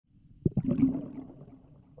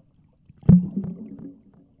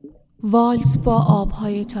والز با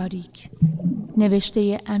آبهای تاریک،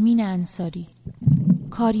 نوشته امین انصاری،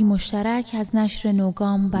 کاری مشترک از نشر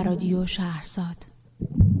نوگام و رادیو شهرزاد.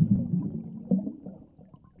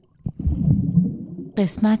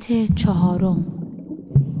 قسمت 4.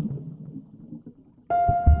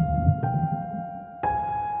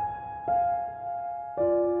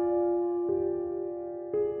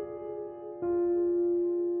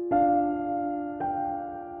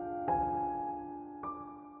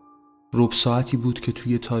 ربع ساعتی بود که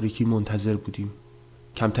توی تاریکی منتظر بودیم.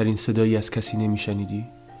 کمترین صدایی از کسی نمیشنیدی.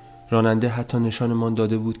 راننده حتی نشانمان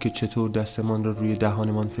داده بود که چطور دستمان را روی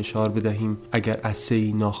دهانمان فشار بدهیم اگر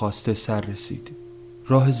عطسه‌ای ناخواسته سر رسید.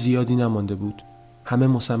 راه زیادی نمانده بود. همه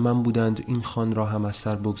مصمم بودند این خان را هم از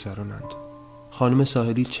سر بگذرانند. خانم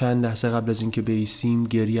ساحلی چند لحظه قبل از اینکه بایستیم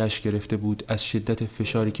گریه‌اش گرفته بود از شدت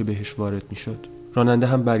فشاری که بهش وارد میشد. راننده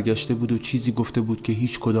هم برگشته بود و چیزی گفته بود که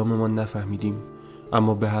هیچ کداممان نفهمیدیم.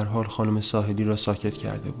 اما به هر حال خانم ساحلی را ساکت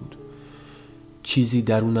کرده بود. چیزی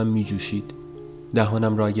درونم می جوشید.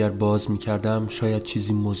 دهانم را اگر باز می کردم شاید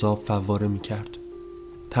چیزی مذاب فواره می کرد.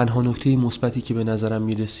 تنها نکته مثبتی که به نظرم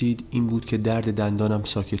می رسید این بود که درد دندانم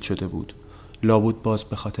ساکت شده بود. لابد باز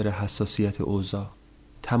به خاطر حساسیت اوضاع.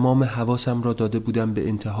 تمام حواسم را داده بودم به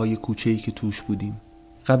انتهای کوچه‌ای که توش بودیم.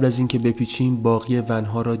 قبل از اینکه بپیچیم باقی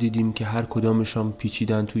ونها را دیدیم که هر کدامشان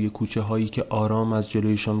پیچیدن توی کوچه هایی که آرام از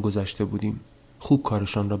جلویشان گذشته بودیم. خوب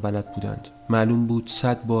کارشان را بلد بودند. معلوم بود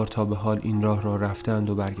 100 بار تا به حال این راه را رفتند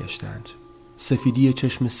و برگشتند. سفیدی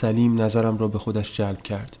چشم سلیم نظرم را به خودش جلب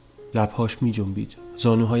کرد. لبهاش می جنبید.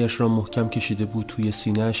 زانوهایش را محکم کشیده بود توی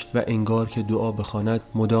سینه‌اش و انگار که دعا بخواند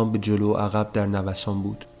مدام به جلو و عقب در نوسان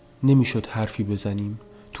بود. نمیشد حرفی بزنیم.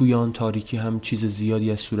 توی آن تاریکی هم چیز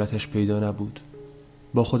زیادی از صورتش پیدا نبود.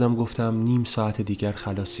 با خودم گفتم نیم ساعت دیگر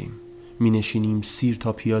خلاصیم. می نشینیم سیر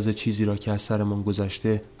تا پیاز چیزی را که از سرمان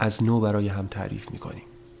گذشته از نو برای هم تعریف می کنیم.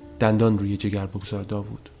 دندان روی جگر بگذار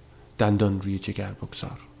داوود، دندان روی جگر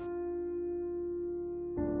بگذار.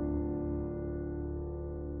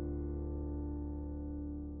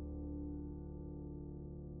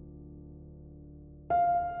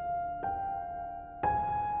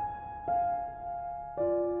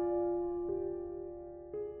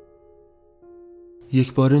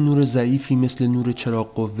 یک باره نور ضعیفی مثل نور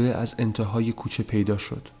چراغ قوه از انتهای کوچه پیدا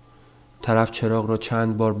شد. طرف چراغ را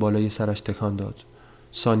چند بار بالای سرش تکان داد.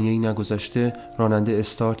 ثانیه‌ای نگذشته راننده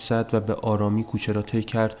استارت زد و به آرامی کوچه را طی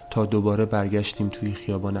کرد تا دوباره برگشتیم توی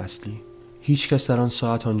خیابان اصلی. هیچ کس در آن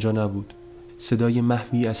ساعت آنجا نبود. صدای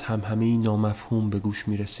محوی از همهمه‌ای نامفهوم به گوش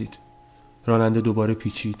می رسید. راننده دوباره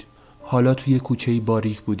پیچید. حالا توی کوچه‌ای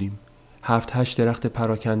باریک بودیم. 7-8 درخت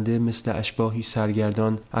پراکنده مثل اشباحی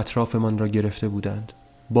سرگردان اطرافمان را گرفته بودند.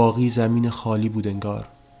 باقی زمین خالی بود انگار.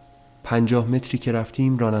 50 متری که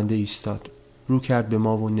رفتیم راننده ایستاد. رو کرد به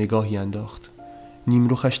ما و نگاهی انداخت.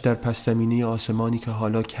 نیمروخش در پس زمینه آسمانی که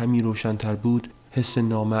حالا کمی روشن‌تر بود حس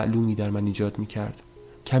نامعلومی در من ایجاد می‌کرد.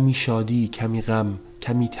 کمی شادی، کمی غم،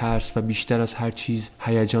 کمی ترس و بیشتر از هر چیز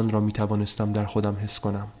هیجان را می‌توانستم در خودم حس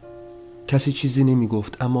کنم. کسی چیزی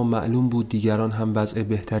نمی‌گفت اما معلوم بود دیگران هم وضع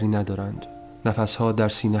بهتری ندارند. نفس‌ها در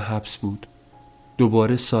سینه حبس بود.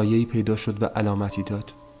 دوباره سایه‌ای پیدا شد و علامتی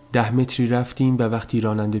داد. 10 متری رفتیم و وقتی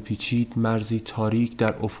راننده پیچید مرزی تاریک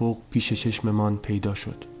در افق پیش چشممان پیدا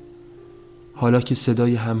شد. حالا که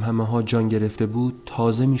صدای همهمه ها جان گرفته بود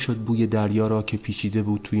تازه میشد بوی دریا را که پیچیده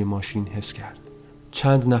بود توی ماشین حس کرد.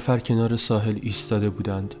 چند نفر کنار ساحل ایستاده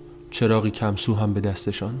بودند. چراغی کمسو هم به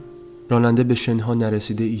دستشان. راننده به شنها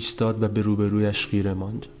نرسیده ایستاد و به روبرویش خیره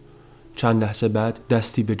ماند. چند لحظه بعد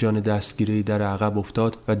دستی به جان دستگیره در عقب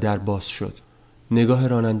افتاد و در باز شد. نگاه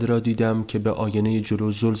راننده را دیدم که به آینه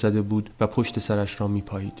جلو زل زده بود و پشت سرش را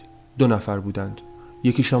میپایید. 2 نفر بودند.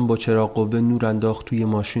 یکیشان با چراغ قوه نور انداخت توی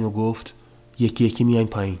ماشین و گفت یکی یکی میایم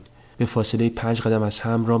پایین. به فاصله 5 قدم از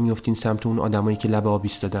هم راه میافتین سمت اون آدمایی که لب آب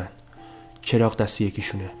ایستادن. چراغ دستی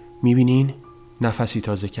یکیشونه. میبینین؟ نفسی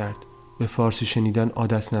تازه کرد. به فارسی شنیدن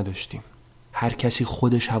عادت نداشتیم. هر کسی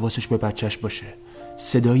خودش حواسش به بچهش باشه.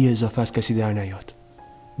 صدای اضافه از کسی در نیاد.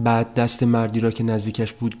 بعد دست مردی را که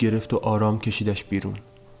نزدیکش بود گرفت و آرام کشیدش بیرون.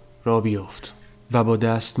 راه بیفت و با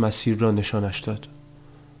دست مسیر را نشانش داد.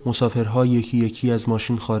 مسافرها یکی یکی از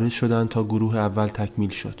ماشین خارج شدند تا گروه اول تکمیل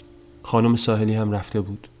شد. خانم ساحلی هم رفته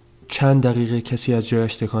بود. چند دقیقه کسی از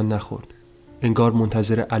جایش تکان نخورد. انگار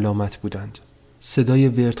منتظر علامت بودند. صدای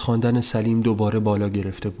ورد خواندن سلیم دوباره بالا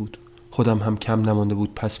گرفته بود. خودم هم کم نمانده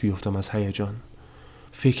بود پس بیفتم از هیجان.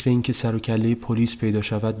 فکر این که سر و کله پلیس پیدا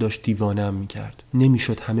شود داشت دیوانه‌ام می‌کرد.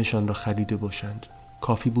 نمی‌شد همه‌شان را خریده باشند.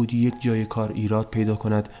 کافی بود یک جای کار ایراد پیدا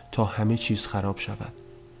کند تا همه چیز خراب شود.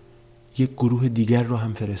 یک گروه دیگر را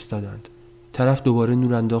هم فرستادند. طرف دوباره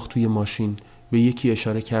نور انداخت توی ماشین، به یکی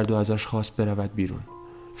اشاره کرد و ازش خواست برود بیرون.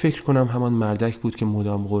 فکر کنم همان مردک بود که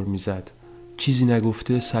مدام غر میزد. چیزی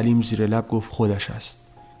نگفته سلیم زیر لب گفت خودش است.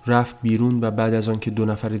 رفت بیرون و بعد از آن که 2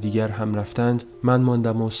 نفر دیگر هم رفتند من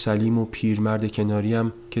ماندم و سلیم و پیرمرد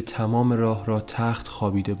کناریم که تمام راه را تخت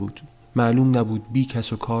خوابیده بود. معلوم نبود بی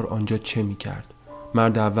کس و کار آنجا چه می کرد.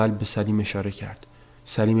 مرد اول به سلیم اشاره کرد.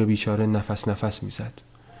 سلیم بیچاره نفس نفس می زد.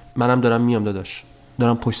 منم دارم میام داداش،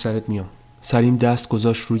 دارم پشت سرت میام. سلیم دست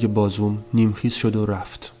گذاشت روی بازوم، نیمخیز شد و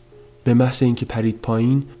رفت. به محض اینکه پرید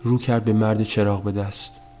پایین رو کرد به مرد چراغ به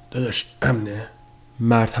دست. داداش امنه؟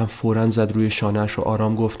 مرد هم فوراً زد روی شانه‌اش و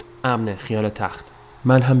آرام گفت امنه، خیال تخت.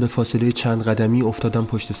 من هم به فاصله چند قدمی افتادم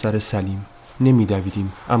پشت سر سلیم.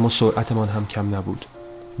 نمی‌دویدیم اما سرعتمان هم کم نبود.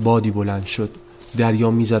 بادی بلند شد.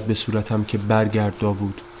 دریا میزد به صورتم که برگرد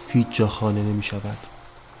داوود، هیچ جا خانه نمی‌شود.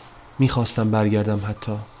 می‌خواستم برگردم،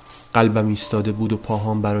 حتی قلبم ایستاده بود و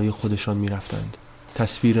پاهام برای خودشان می‌رفتند.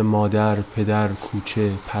 تصویر مادر، پدر،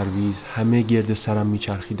 کوچه، پرویز همه گرد سرم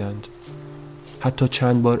می‌چرخیدند. حتی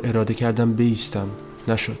چند بار اراده کردم بایستم،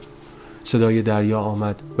 نشد. صدای دریا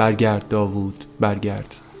آمد، برگرد داوود،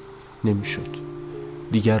 برگرد. نمیشد.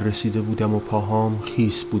 دیگر رسیده بودم و پاهام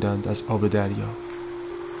خیس بودند از آب دریا.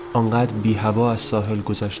 آنقدر بی هوا از ساحل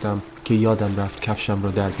گذشتم که یادم رفت کفشم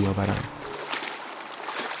را در بیاورم.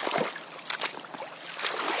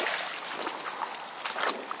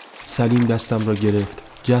 سلیم دستم را گرفت،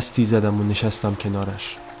 جستی زدم و نشستم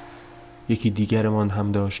کنارش. یکی دیگرمان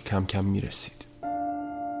هم داشت کم کم می رسید.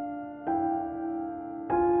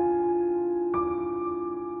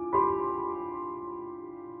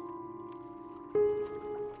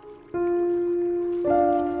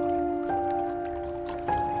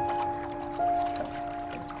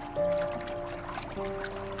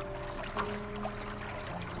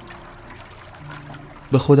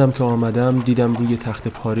 به خودم که آمدم دیدم روی تخت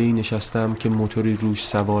پاره‌ای نشستم که موتوری روش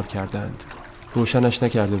سوار کردند. روشنش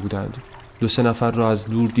نکرده بودند. 2-3 نفر را از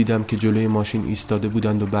دور دیدم که جلوی ماشین ایستاده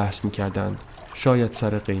بودند و بحث می‌کردند. شاید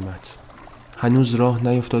سر قیمت. هنوز راه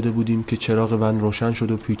نیفتاده بودیم که چراغ ون روشن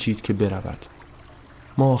شد و پیچید که برود.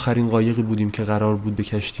 ما آخرین قایقی بودیم که قرار بود به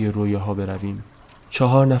کشتی رویاها برویم.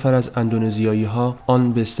 4 نفر از اندونزیایی‌ها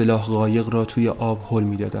آن به اصطلاح قایق را توی آب هل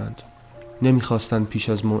می‌دادند. نمیخواستند پیش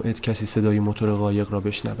از موعد کسی صدای موتور قایق را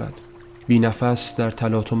بشنود. بی نفس در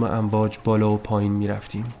تلاطم امواج بالا و پایین می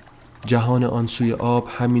رفتیم. جهان آن سوی آب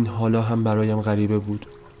همین حالا هم برایم غریبه بود.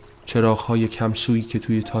 چراغ‌های کمسویی که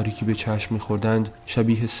توی تاریکی به چشم می‌خوردند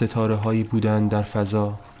شبیه ستاره‌هایی بودند در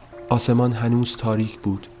فضا. آسمان هنوز تاریک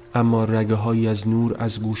بود، اما رگه‌هایی از نور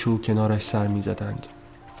از گوشه و کنارش سر می‌زدند.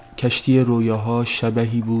 کشتی رویاها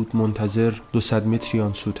شبحی بود منتظر 200 متری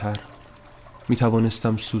آن سوتر. می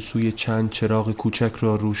توانستم سوسوی چند چراغ کوچک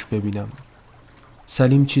را روش ببینم.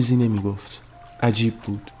 سلیم چیزی نمی گفت. عجیب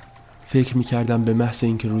بود. فکر می کردم به محض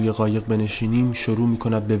اینکه روی قایق بنشینیم شروع می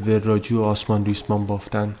کند به وراجی و آسمان ریسمان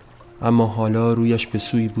بافتن، اما حالا رویش به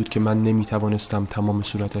سویی بود که من نمی توانستم تمام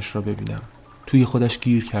صورتش را ببینم. توی خودش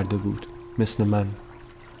گیر کرده بود، مثل من.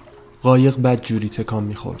 قایق بد جوری تکان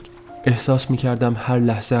می خورد. احساس می کردم هر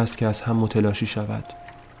لحظه است که از هم متلاشی شود.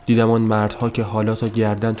 دیدم آن مردها که حالا تا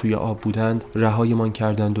گردن توی آب بودند رهایمان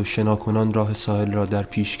کردند و شناکنان راه ساحل را در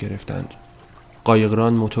پیش گرفتند.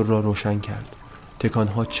 قایقران موتور را روشن کرد.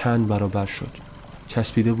 تکانها چند برابر شد.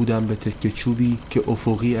 چسبیده بودم به تکه چوبی که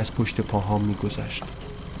افقی از پشت پاهام می‌گذشت.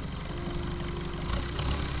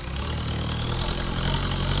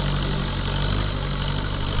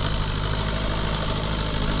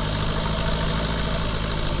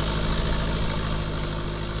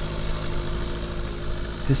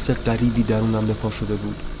 حس غریبی درونم به پا شده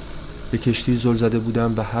بود. به کشتی زل زده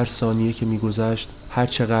بودم و هر ثانیه که می‌گذشت هر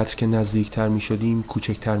چقدر که نزدیکتر می‌شدیم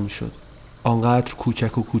کوچکتر می‌شد. آنقدر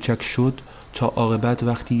کوچک و کوچک شد تا عاقبت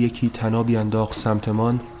وقتی یکی طنابی انداخت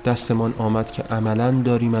سمتمان دستمان آمد که عملاً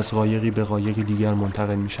داریم از قایقی به قایقی دیگر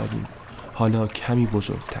منتقل می‌شویم، حالا کمی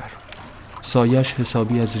بزرگتر. سایش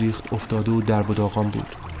حسابی از ریخت افتاده و درب و داغان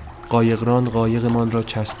بود. قایقران قایقمان را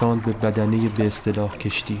چسباند به بدنه به اصطلاح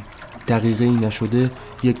کشتی. دقیقه ای نشده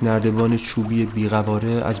یک نردبان چوبی بیقواره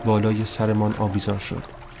از بالای سرمان آویزان شد.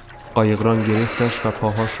 قایقران گرفتش و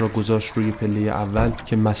پاهاش را گذاشت روی پله اول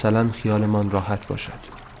که مثلا خیالمان راحت باشد.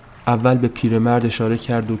 اول به پیرمرد اشاره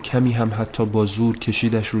کرد و کمی هم حتی با زور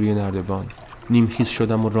کشیدش روی نردبان. نیمخیز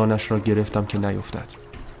شدم و رانش را گرفتم که نیفتد.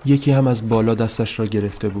 یکی هم از بالا دستش را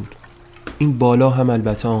گرفته بود. این بالا هم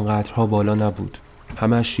البته آنقدرها بالا نبود.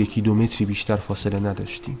 همش 1-2 متری بیشتر فاصله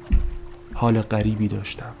نداشتیم. حال غریبی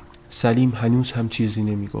داشتم. سلیم هنوز هم چیزی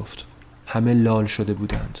نمی گفت. همه لال شده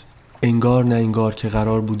بودند. انگار نه انگار که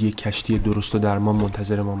قرار بود یک کشتی درست و درمان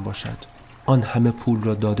منتظرمان باشد. آن همه پول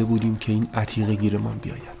را داده بودیم که این عتیقه گیرمان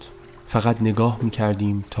بیاید. فقط نگاه می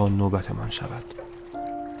کردیم تا نوبتمان شود.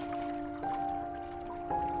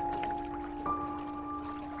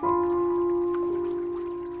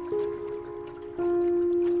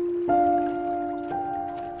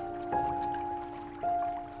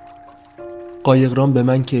 قایقران به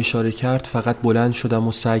من که اشاره کرد فقط بلند شدم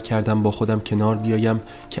و سعی کردم با خودم کنار بیایم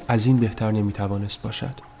که از این بهتر نمیتوانست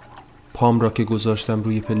باشد. پام را که گذاشتم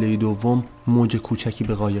روی پله دوم موج کوچکی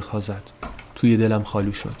به قایق ها زد. توی دلم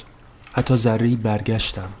خالی شد. حتی ذره‌ای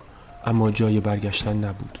برگشتم، اما جای برگشتن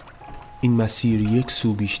نبود. این مسیر یک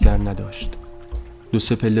سو بیشتر نداشت.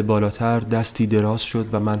 2-3 پله بالاتر دستی دراز شد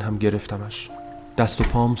و من هم گرفتمش. دست و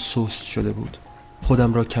پام سست شده بود.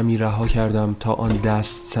 خودم را کمی رها کردم تا آن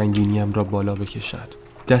دست سنگینیم را بالا بکشد.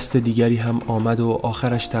 دست دیگری هم آمد و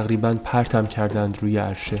آخرش تقریباً پرتم کردند روی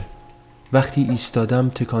عرشه. وقتی ایستادم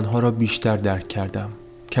تکانها را بیشتر درک کردم.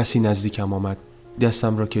 کسی نزدیکم آمد.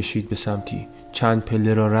 دستم را کشید به سمتی. چند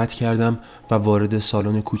پله را رد کردم و وارد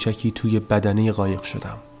سالن کوچکی توی بدنه قایق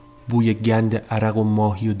شدم. بوی گند عرق و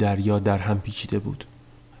ماهی و دریا در هم پیچیده بود.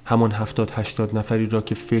 همان 70-80 نفری را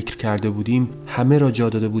که فکر کرده بودیم همه را جا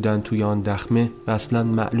داده بودند توی آن دخمه و اصلا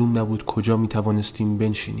معلوم نبود کجا می توانستیم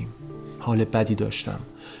بنشینیم. حال بدی داشتم.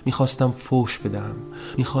 میخواستم فوش بدهم.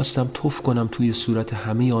 میخواستم تف کنم توی صورت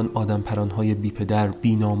همه آن آدم پرانهای بی پدر،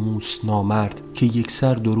 بی ناموس، نامرد که یک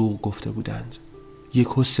سر دروغ گفته بودند.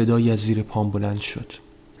 یکو صدایی از زیر پام بلند شد.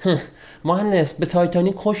 مهندس به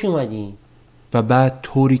تایتانیک خوش اومدی. و بعد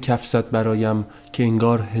طوری کف زد برایم که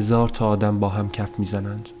انگار 1000 تا آدم با هم کف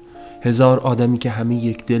میزنند. 1000 آدمی که همه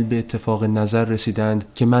یک دل به اتفاق نظر رسیدند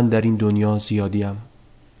که من در این دنیا زیادیم.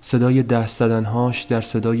 صدای دست زدنهاش در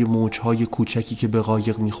صدای موجهای کوچکی که به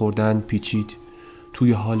قایق میخوردند پیچید.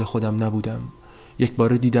 توی حال خودم نبودم. یک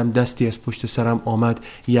بار دیدم دستی از پشت سرم آمد،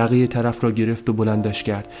 یقه طرف را گرفت و بلندش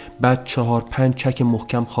کرد. بعد 4-5 چک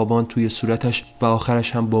محکم خوابان توی صورتش و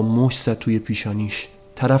آخرش هم با مشت زد توی پیشانیش.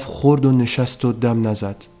 طرف خورد و نشست و دم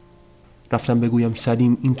نزد. رفتم بگویم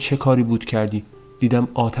سلیم این چه کاری بود کردی؟ دیدم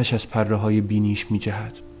آتش از پره های بینیش می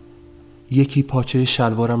جهد. یکی پاچه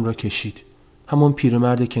شلوارم را کشید. همان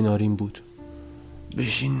پیرمرد کناریم بود.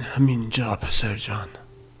 بشین همینجا پسر جان.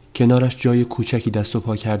 کنارش جای کوچکی دست و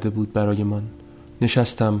پا کرده بود برای من.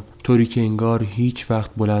 نشستم طوری که انگار هیچ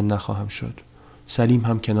وقت بلند نخواهم شد. سلیم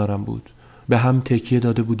هم کنارم بود. به هم تکیه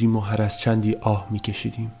داده بودیم و هر از چندی آه می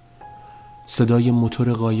کشیدیم. صدای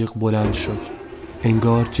موتور قایق بلند شد.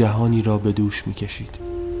 انگار جهانی را به دوش می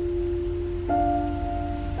کشید.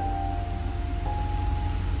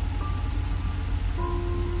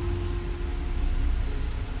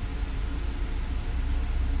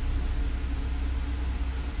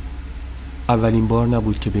 اولین بار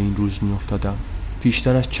نبود که به این روز می افتادم.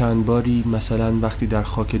 پیشتر از چند باری، مثلا وقتی در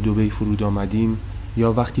خاک دبی فرود آمدیم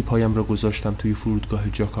یا وقتی پایم را گذاشتم توی فرودگاه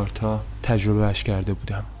جاکارتا تجربه اش کرده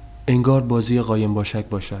بودم. انگار بازی قایم باشک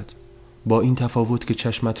باشد، با این تفاوت که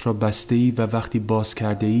چشمت را بسته‌ای و وقتی باز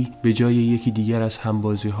کرده‌ای به جای یکی دیگر از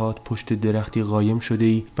همبازی‌هات پشت درختی قایم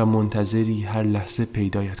شده‌ای و منتظری هر لحظه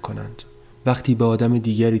پیدایت کنند. وقتی به آدم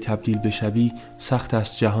دیگری تبدیل بشوی سخت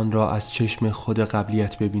است جهان را از چشم خود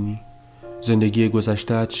قبلیت ببینی. زندگی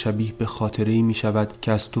گذشته‌ات شبیه به خاطره‌ای می شود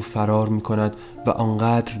که از تو فرار می کند و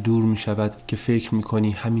آنقدر دور می شود که فکر می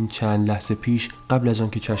کنی همین چند لحظه پیش قبل از آن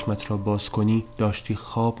که چشمت را باز کنی داشتی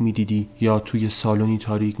خواب می دیدی یا توی سالنی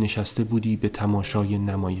تاریک نشسته بودی به تماشای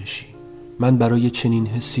نمایشی. من برای چنین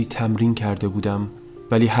حسی تمرین کرده بودم،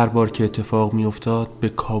 ولی هر بار که اتفاق می افتاد به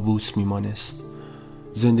کابوس می مانست.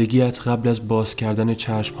 زندگیت قبل از باز کردن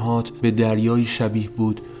چشمهات به دریایی شبیه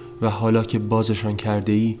بود و حالا که بازشان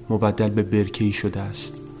کرده ای مبدل به برکه‌ای شده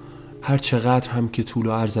است. هر چقدر هم که طول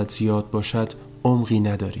و عرضت زیاد باشد عمقی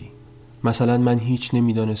نداری. مثلا من هیچ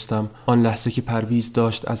نمیدانستم آن لحظه که پرویز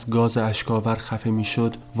داشت از گاز اشک‌آور خفه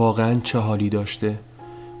میشد واقعا چه حالی داشته،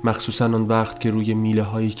 مخصوصا آن وقت که روی میله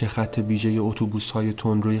هایی که خط ویژه اتوبوس های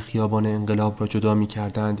تندروی خیابان انقلاب را جدا می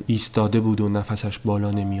کردند ایستاده بود و نفسش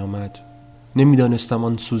بالا نمی آمد. نمیدانستم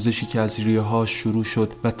آن سوزشی که از ریه‌هاش شروع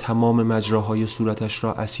شد و تمام مجراهای صورتش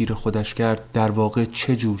را اسیر خودش کرد در واقع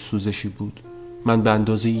چه جور سوزشی بود. من به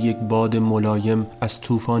اندازه یک باد ملایم از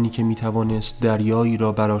طوفانی که میتوانست دریایی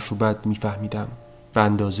را برآشوبد میفهمیدم، به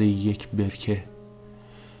اندازه یک برکه.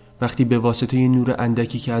 وقتی به واسطه نور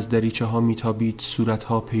اندکی که از دریچه ها میتابید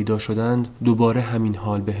صورتها پیدا شدند دوباره همین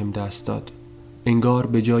حال بهم دست داد. انگار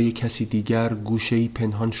به جای کسی دیگر گوشه‌ای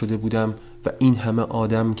پنهان شده بودم و این همه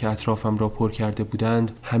آدم که اطرافم را پر کرده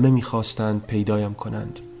بودند همه میخواستند پیدایم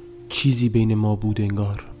کنند. چیزی بین ما بود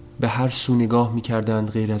انگار. به هر سو نگاه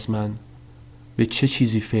میکردند غیر از من. به چه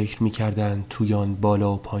چیزی فکر میکردند توی آن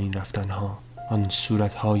بالا و پایین رفتنها، آن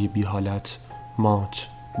صورتهای بی حالت، مات،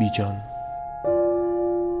 بی جان.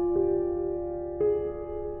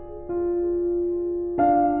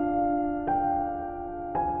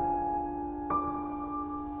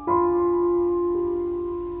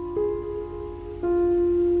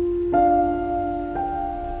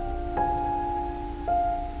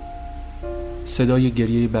 صدای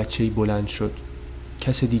گریه بچه‌ای بلند شد.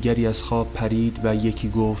 کس دیگری از خواب پرید و یکی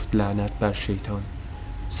گفت لعنت بر شیطان.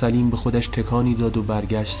 سلیم به خودش تکانی داد و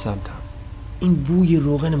برگشت سمتم. این بوی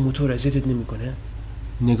روغن موتور اذیتت نمیکنه؟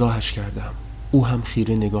 نگاهش کردم. او هم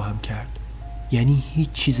خیره نگاهم کرد. یعنی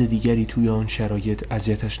هیچ چیز دیگری توی آن شرایط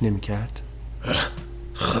اذیتش نمی‌کرد؟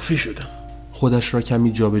 خفه شدم. خودش را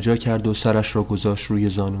کمی جابجا کرد و سرش را گذاشت روی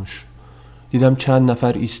زانوش. دیدم چند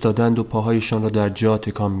نفر ایستادند و پاهایشان را در جا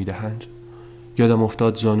تکان می‌دهند. یادم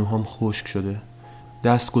افتاد زانوهام خشک شده.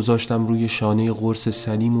 دست گذاشتم روی شانه قرص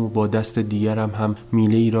سلیم و با دست دیگرم هم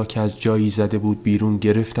میله‌ای را که از جایی زده بود بیرون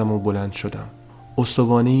گرفتم و بلند شدم.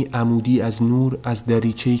 استوانه‌ای عمودی از نور از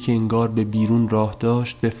دریچه‌ای که انگار به بیرون راه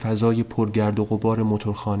داشت به فضای پرگرد و غبار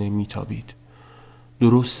موتورخانه میتابید.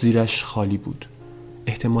 درست زیرش خالی بود.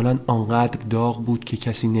 احتمالاً آنقدر داغ بود که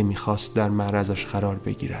کسی نمیخواست در معرضش قرار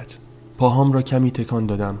بگیرد. پاهام را کمی تکان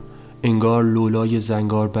دادم. انگار لولای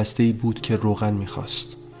زنگار بسته‌ای بود که روغن میخواست.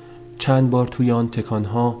 چند بار توی آن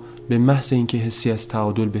تکانها به محض اینکه حسی از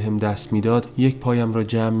تعادل بهم دست میداد یک پایم را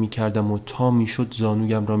جمع میکردم و تا میشد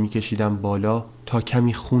زانویم را میکشیدم بالا تا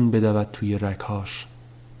کمی خون بدود توی رگهاش.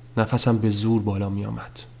 نفسم به زور بالا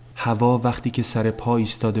میآمد. هوا وقتی که سر پا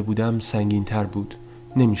ایستاده بودم سنگین‌تر بود.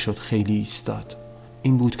 نمیشد خیلی ایستاد.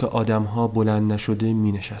 این بود که آدم‌ها بلند نشده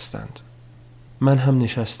می نشستند. من هم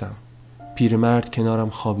نشستم. پیرمرد کنارم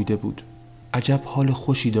خوابیده بود. عجب حال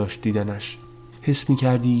خوشی داشت دیدنش. حس می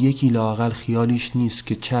کردی یکی لااقل خیالیش نیست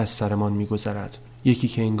که چه از سرمان می گذرد. یکی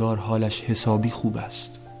که انگار حالش حسابی خوب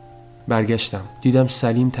است. برگشتم. دیدم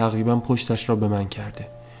سلیم تقریبا پشتش را به من کرده.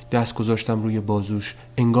 دست گذاشتم روی بازوش.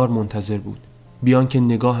 انگار منتظر بود. بیان که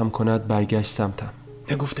نگاهم کند برگشت سمتم.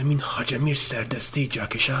 نگفتم این حاج امیر سردستی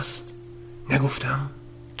جاکش است؟ نگفتم؟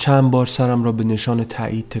 چند بار سرم را به نشان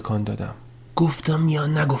تایید تکان دادم. گفتم یا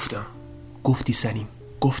نگفتم؟ گفتی سلیم،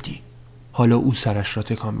 گفتی. حالا او سرش را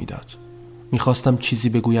تکان میداد. میخواستم چیزی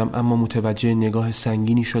بگویم اما متوجه نگاه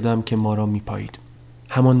سنگینی شدم که ما را میپایید.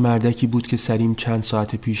 همان مردکی بود که سلیم چند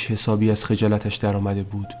ساعت پیش حسابی از خجالتش در آمده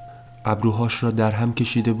بود. ابروهاش را در هم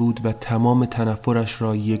کشیده بود و تمام تنفرش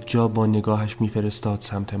را یک جا با نگاهش میفرستاد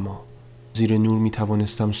سمت ما. زیر نور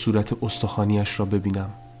میتوانستم صورت استخوانیش را ببینم.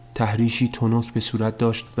 تحریشی تنک به صورت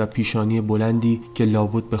داشت و پیشانی بلندی که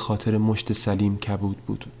لابد به خاطر مشت سلیم کبود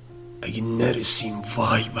بود. اگه نرسیم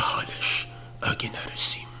وای به حالش. اگه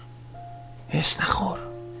نرسیم حس نخور.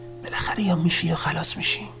 بالاخره یا میشی یا خلاص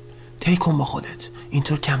میشیم. طی کن با خودت.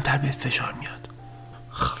 اینطور کمتر بهت فشار میاد.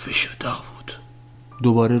 خفه شو داوود.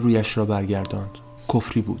 دوباره رویش را برگرداند.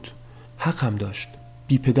 کفری بود. حق هم داشت.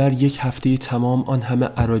 بی پدر یک هفته تمام آن همه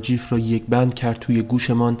اراجیف را یک بند کرد توی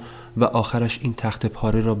گوشمان و آخرش این تخت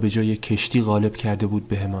پاره را به جای کشتی غالب کرده بود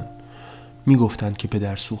بهمان. میگفتند که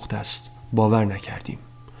پدر سوخته است. باور نکردیم.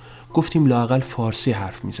 گفتیم لااقل فارسی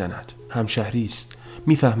حرف میزند. همشهری است.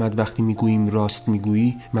 میفهمد وقتی میگوییم راست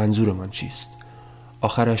میگویی منظورمان چیست.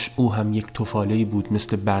 آخرش او هم یک تفاله‌ای بود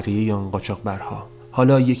مثل بقیه آن قاچاقبرها.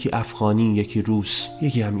 حالا یکی افغانی، یکی روس،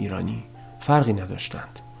 یکی هم ایرانی. فرقی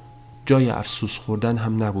نداشتند. جای افسوس خوردن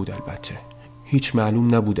هم نبود البته. هیچ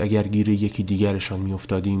معلوم نبود اگر گیر یکی دیگرشان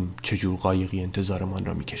میافتادیم چجور قایقی انتظارمان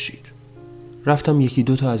را میکشید. رفتم یکی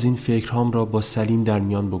دوتا از این فکرهام را با سلیم در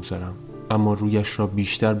میان بگذارم، اما رویش را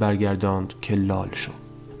بیشتر برگرداند که لال شد.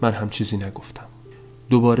 من هم چیزی نگفتم.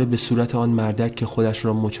 دوباره به صورت آن مردک که خودش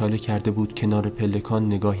را مچاله کرده بود کنار پلکان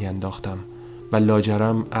نگاهی انداختم و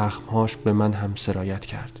لاجرم اخمهاش به من هم سرایت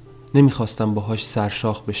کرد. نمیخواستم باهاش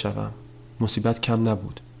سرشاخ بشوم. مصیبت کم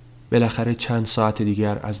نبود. بالاخره چند ساعت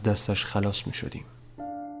دیگر از دستش خلاص می شدیم.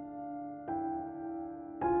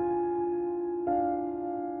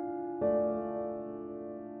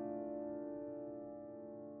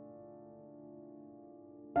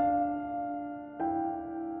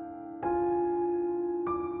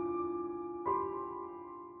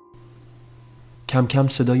 کم کم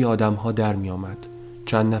صدای آدم ها در می آمد.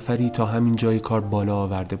 چند نفری تا همین جای کار بالا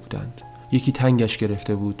آورده بودند. یکی تنگش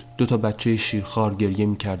گرفته بود. 2 بچه شیرخوار گریه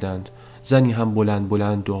می کردند. زنی هم بلند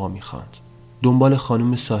بلند دعا می خواند. دنبال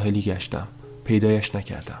خانم ساحلی گشتم. پیدایش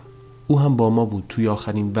نکردم. او هم با ما بود توی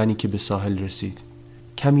آخرین ونی که به ساحل رسید.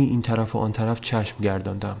 کمی این طرف و آن طرف چشم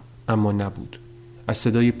گرداندم اما نبود. از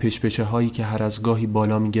صدای پچ‌پچه هایی که هر از گاهی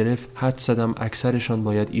بالا می گرفت حد زدم اکثرشان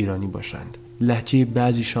باید ایرانی باشند. لهجه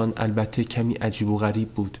بعضیشان البته کمی عجیب و غریب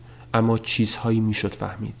بود اما چیزهایی میشد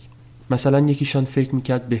فهمید. مثلا یکیشان فکر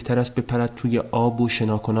میکرد بهتر است بپرد توی آب و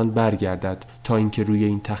شناکنان برگردد تا اینکه روی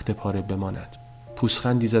این تخت پاره بماند.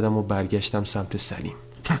 پوزخندی زدم و برگشتم سمت سلیم.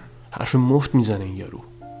 حرف مفت میزنه این یارو.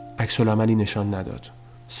 عکس العملی نشان نداد.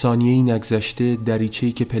 ثانیه‌ای نگذشته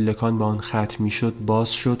دریچه‌ای که پلکان با آن ختم میشد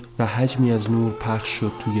باز شد و حجمی از نور پخش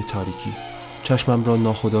شد توی تاریکی. چشمم را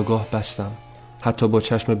ناخودآگاه بستم. حتی با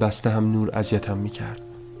چشم بسته هم نور اذیتم میکرد.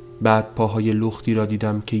 بعد پاهای لختی را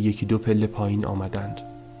دیدم که یکی دو پله پایین آمدند.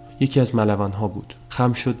 یکی از ملوانها بود.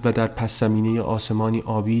 خم شد و در پس زمینه آسمانی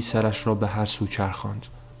آبی سرش را به هر سو چرخاند.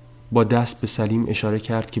 با دست به سلیم اشاره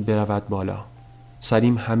کرد که برود بالا.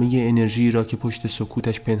 سلیم همه انرژی را که پشت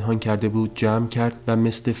سکوتش پنهان کرده بود جمع کرد و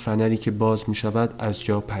مثل فنری که باز می شود از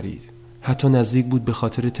جا پرید. حتی نزدیک بود به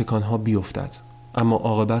خاطر تکانها بیفتد، اما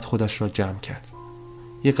عاقبت خودش را جمع کرد.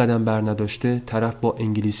 یک قدم بر نداشته طرف با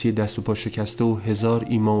انگلیسی دست و پا شکسته و هزار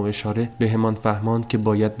ایما و اشاره به همان فهماند که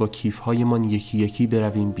باید با کیفهایمان یکی یکی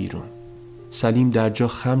برویم بیرون. سلیم در جا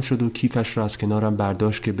خم شد و کیفش را از کنارم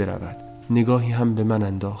برداشت که برود. نگاهی هم به من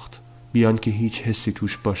انداخت، بیان که هیچ حسی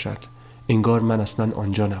توش باشد، انگار من اصلا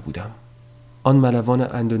آنجا نبودم. آن ملوان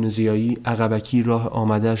اندونزیایی عقبکی راه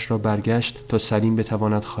آمدهش را برگشت تا سلیم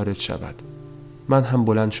بتواند خارج شود. من هم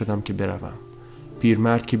بلند شدم که بروم.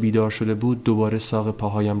 پیرمرد که بیدار شده بود دوباره ساق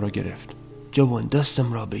پاهایم را گرفت. جوان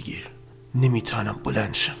دستم را بگیر، نمیتونم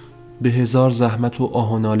بلند شم. به هزار زحمت و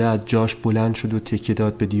آه و ناله از جاش بلند شد و تکیه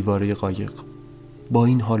داد به دیواره قایق. با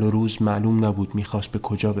این حال و روز معلوم نبود میخواست به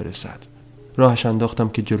کجا برسد. راهش انداختم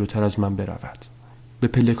که جلوتر از من برود. به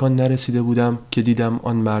پلکان نرسیده بودم که دیدم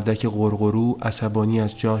آن مردک غرغرو عصبانی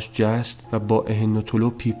از جاش جست و با اهن و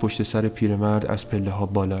طلوپی پشت سر پیرمرد از پله ها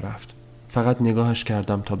بالا رفت. فقط نگاهش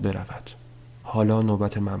کردم تا برود. حالا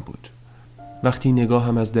نوبت من بود. وقتی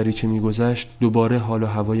نگاهم از دریچه میگذشت دوباره حال و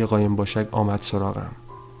هوای قایم باشک آمد سراغم.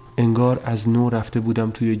 انگار از نو رفته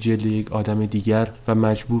بودم توی جلد یک آدم دیگر و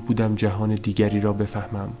مجبور بودم جهان دیگری را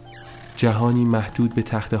بفهمم. جهانی محدود به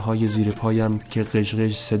تخته های زیر پایم که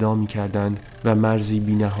قژقژ صدا می کردند و مرزی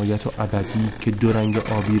بی نهایت و ابدی که دو رنگ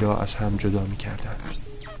آبی را از هم جدا می کردند.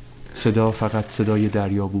 صدا فقط صدای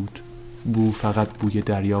دریا بود، بو فقط بوی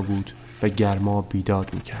دریا بود و گرما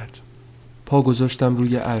بیداد می کرد. پا گذاشتم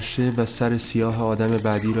روی عرشه و سر سیاه آدم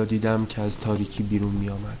بعدی را دیدم که از تاریکی بیرون می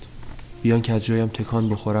آمد. بیان که از جایم تکان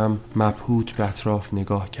بخورم مبهوت به اطراف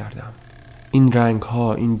نگاه کردم. این رنگ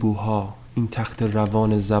ها، این بوها، این تخت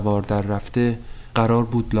روان زوار در رفته قرار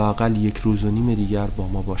بود لااقل 1.5 روز دیگر با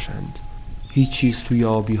ما باشند. هیچ چیز توی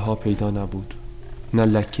آبی ها پیدا نبود. نه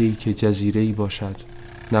لکه‌ای که جزیره‌ای باشد،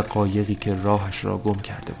 نه قایقی که راهش را گم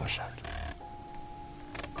کرده باشد.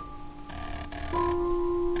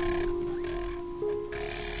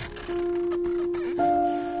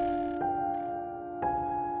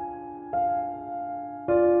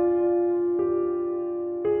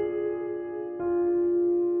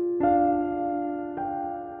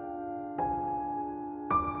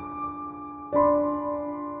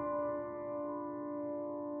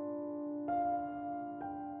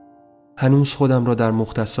 هنوز خودم را در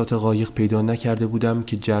مختصات قایق پیدا نکرده بودم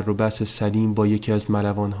که جر و بحث سلیم با یکی از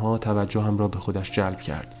ملوانها توجهم را به خودش جلب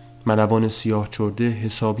کرد. ملوان سیاه چرده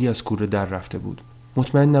حسابی از کوره در رفته بود.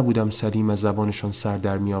 مطمئن نبودم سلیم از زبانشان سر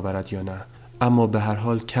در می آورد یا نه، اما به هر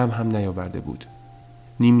حال کم هم نیاورده بود.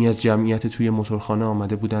 نیمی از جمعیت توی موتورخانه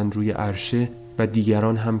آمده بودند روی عرشه و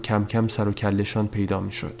دیگران هم کم کم سر و کلشان پیدا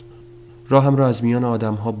می شد. راهم را از میان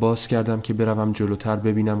آدمها باز کردم که بروم جلوتر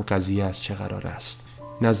ببینم قضیه از چه قرار است.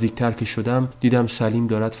 نزدیکتر که شدم دیدم سلیم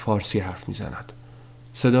دارد فارسی حرف میزند.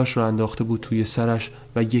 صداش را انداخته بود توی سرش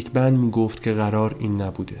و یک بند میگفت که قرار این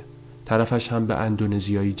نبوده. طرفش هم به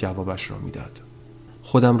اندونزیایی جوابش را میداد.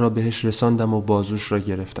 خودم را بهش رساندم و بازوش را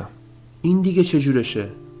گرفتم. این دیگه چجورشه؟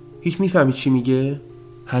 هیچ میفهمی چی میگه؟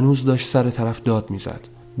 هنوز داشت سر طرف داد میزد.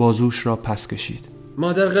 بازوش را پس کشید.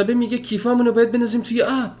 مادر قبه میگه کیفامونو باید بنازیم توی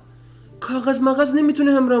آب. کاغذ مغز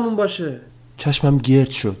نمیتونه همراهمون باشه. چشمم گرد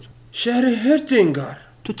شد. شهر هرتینگار.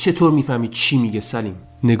 تو چطور میفهمی چی میگه سلیم؟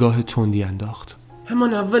 نگاه تندی انداخت.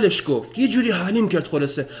 همان اولش گفت یه جوری حالیم کرد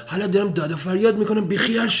خلاصه. حالا دارم داد و فریاد میکنم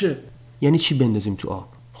بیخیال شه. یعنی چی بندازیم تو آب؟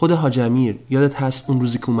 خود حاج امیر یادت هست اون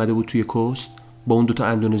روزی که اومده بود توی کوست با اون دوتا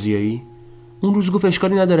اندونزیایی؟ اون روز گفت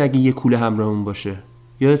اشکالی نداره اگه یه کوله همراهمون باشه.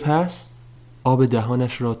 یادت هست؟ آب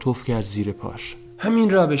دهانش را تف کرد زیر پاش. همین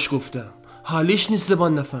را بهش گفتم. حالیش نیست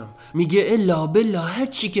زبان نفهم. میگه الا بلا هر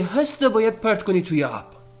چی که هسته باید پرت کنی توی آب.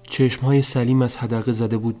 چشمهای سلیم از حدقه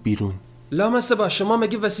زده بود بیرون. لامصبا با شما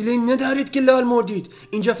مگه وسیله ندارید که لال مردید؟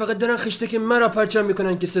 اینجا فقط دارن خشته که مرا پرچم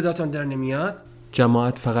میکنن که صداتان در نمیاد.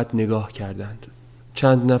 جماعت فقط نگاه کردند.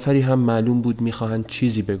 چند نفری هم معلوم بود میخواهند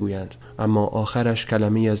چیزی بگویند، اما آخرش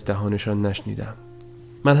کلمه‌ای از دهانشان نشنیدم.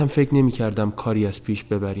 من هم فکر نمی‌کردم کاری از پیش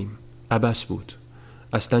ببریم. عبث بود.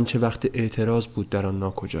 اصلاً چه وقت اعتراض بود در آن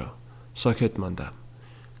ناکجا. ساکت ماندم.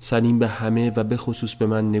 سلیم به همه و به خصوص به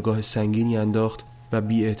من نگاه سنگینی انداخت و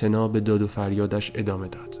بی اعتنا به داد و فریادش ادامه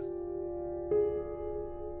داد.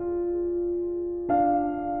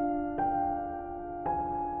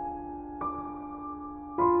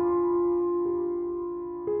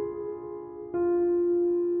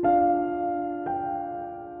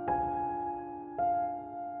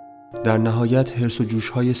 در نهایت حرص و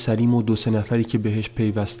جوش‌های سلیم و 2-3 نفری که بهش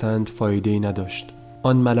پیوستند فایده‌ای نداشت.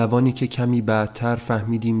 آن ملوانی که کمی بعدتر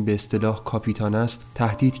فهمیدیم به اصطلاح کاپیتان است،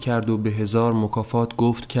 تهدید کرد و به 1000 مکافات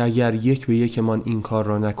گفت که اگر 1 به 1 من این کار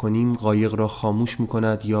را نکنیم قایق را خاموش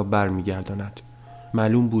می‌کند یا برمیگرداند.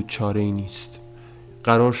 معلوم بود چاره‌ای نیست.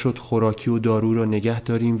 قرار شد خوراکی و دارو را نگه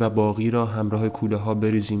داریم و باقی را همراه کوله‌ها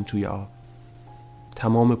بریزیم توی آب.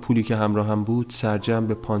 تمام پولی که همراه هم بود سرجم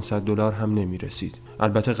به $500 هم نمی رسید.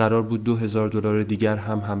 البته قرار بود $2000 دیگر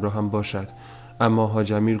هم همراه هم باشد، اما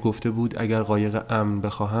حاج امیر گفته بود اگر قایق امن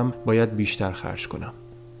بخواهم باید بیشتر خرج کنم.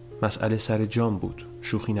 مسئله سر جام بود،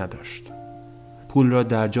 شوخی نداشت. پول را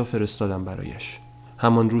در جا فرستادم برایش.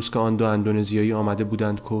 همان روز که آن 2 اندونزیایی آمده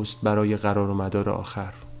بودند کوست برای قرار و مدار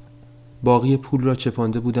آخر. باقی پول را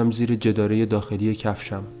چپانده بودم زیر جداره داخلی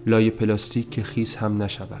کفشم، لای پلاستیک که خیس هم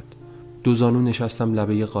نشود. 2 زانو نشستم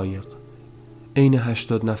لبه قایق. عین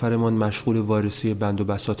 80 نفرمان مشغول وارسی بند و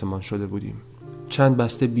بساطمان شده بودیم. چند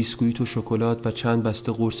بسته بیسکویت و شکلات و چند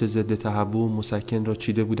بسته قرص ضد تهوع و مسکن را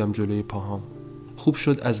چیده بودم جلوی پاهام. خوب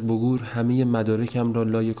شد از بگور همه مدارکم را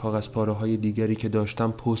لای کاغذ پاره‌های دیگری که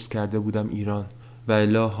داشتم پست کرده بودم ایران و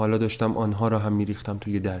الا حالا داشتم آنها را هم می‌ریختم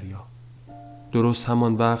توی دریا. درست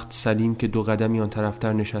همان وقت سلیم که 2 قدمی آن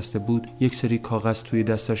طرفتر نشسته بود یک سری کاغذ توی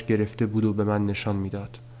دستش گرفته بود و به من نشان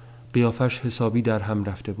میداد. قیافش حسابی در هم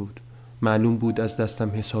رفته بود. معلوم بود از دستم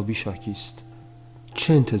حسابی شاکی است.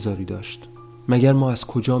 چه انتظاری داشت؟ مگر ما از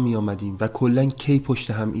کجا می آمدیم و کلاً کی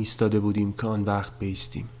پشت هم ایستاده بودیم که آن وقت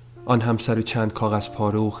بایستیم؟ آن هم سر چند کاغذ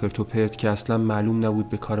پاره و خرت و پرت که اصلا معلوم نبود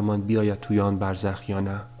به کارمان بیاید توی آن برزخ یا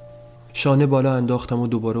نه. شانه بالا انداختم و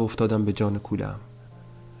دوباره افتادم به جان کوله‌ام.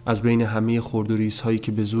 از بین همه خرد و ریزهایی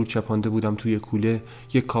که به زور چپانده بودم توی کوله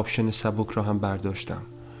یک کاپشن سبک را هم برداشتم.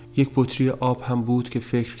 یک بطری آب هم بود که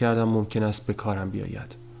فکر کردم ممکن است به کارم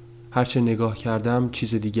بیاید. هرچه نگاه کردم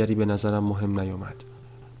چیز دیگری به نظرم مهم نیامد.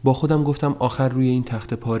 با خودم گفتم آخر روی این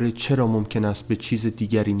تخت پاره چرا ممکن است به چیز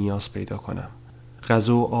دیگری نیاز پیدا کنم؟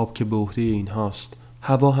 غذا و آب که به عهده این هاست،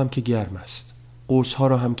 هوا هم که گرم است، قرص ها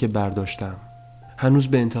را هم که برداشتم. هنوز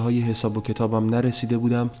به انتهای حساب و کتابم نرسیده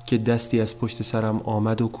بودم که دستی از پشت سرم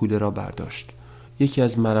آمد و کوله را برداشت. یکی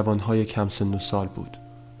از مروانهای کم سن و سال بود.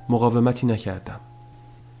 مقاومتی نکردم.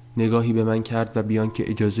 نگاهی به من کرد و بیان که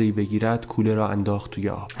اجازه‌ای بگیرد کوله را انداخت توی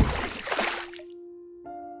آب.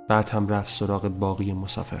 بعد هم رفت سراغ باقی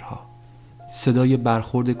مسافرها. صدای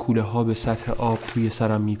برخورد کوله ها به سطح آب توی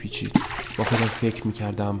سرم میپیچید. با خودم فکر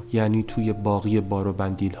میکردم یعنی توی باقی بار و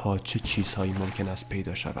بندیل ها چه چیزهایی ممکن است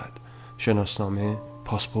پیدا شود؟ شناسنامه،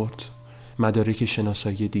 پاسپورت، مدارک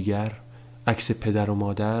شناسایی دیگر، عکس پدر و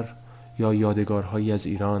مادر یا یادگارهایی از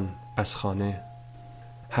ایران، از خانه.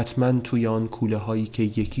 حتما توی آن کوله هایی که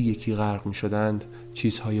یکی یکی غرق می شدند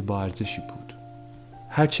چیزهای با ارزشی بود.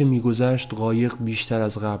 هرچه می گذشت قایق بیشتر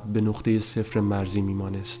از قبل به نقطه 0 مرزی می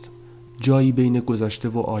مانست. جایی بین گذشته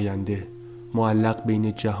و آینده، معلق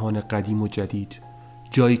بین جهان قدیم و جدید.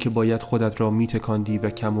 جایی که باید خودت را می تکاندی و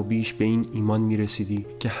کم و بیش به این ایمان می رسیدی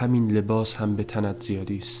که همین لباس هم به تنت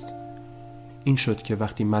زیادی است. این شد که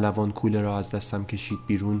وقتی ملوان کوله را از دستم کشید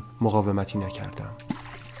بیرون مقاومتی نکردم.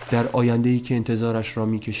 در آینده‌ای که انتظارش را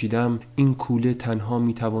می‌کشیدم این کوله تنها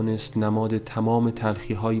می‌توانست نماد تمام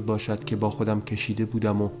تلخی‌هایی باشد که با خودم کشیده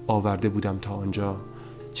بودم و آورده بودم تا آنجا.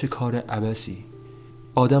 چه کار عبثی!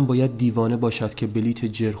 آدم باید دیوانه باشد که بلیت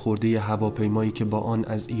جرخورده هواپیمایی که با آن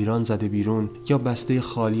از ایران زده بیرون یا بسته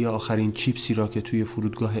خالی آخرین چیپسی را که توی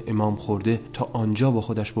فرودگاه امام خورده تا آنجا با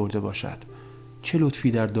خودش برده باشد. چه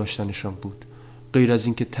لطفی در داشتنشان بود، غیر از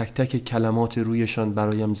اینکه تک تک کلمات رویشان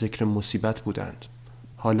برایم ذکر مصیبت بودند.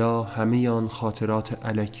 حالا همه آن خاطرات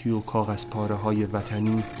الکی و کاغذ پاره های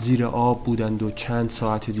وطنی زیر آب بودند و چند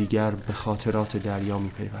ساعت دیگر به خاطرات دریا می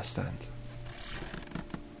پیوستند.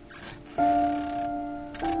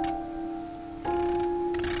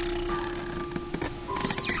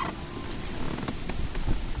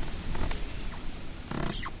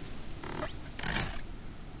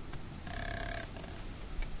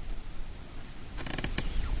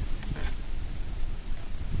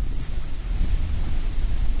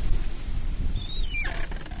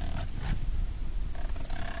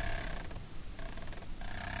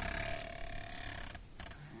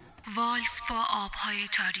 والس با آبهای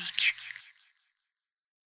تاریک.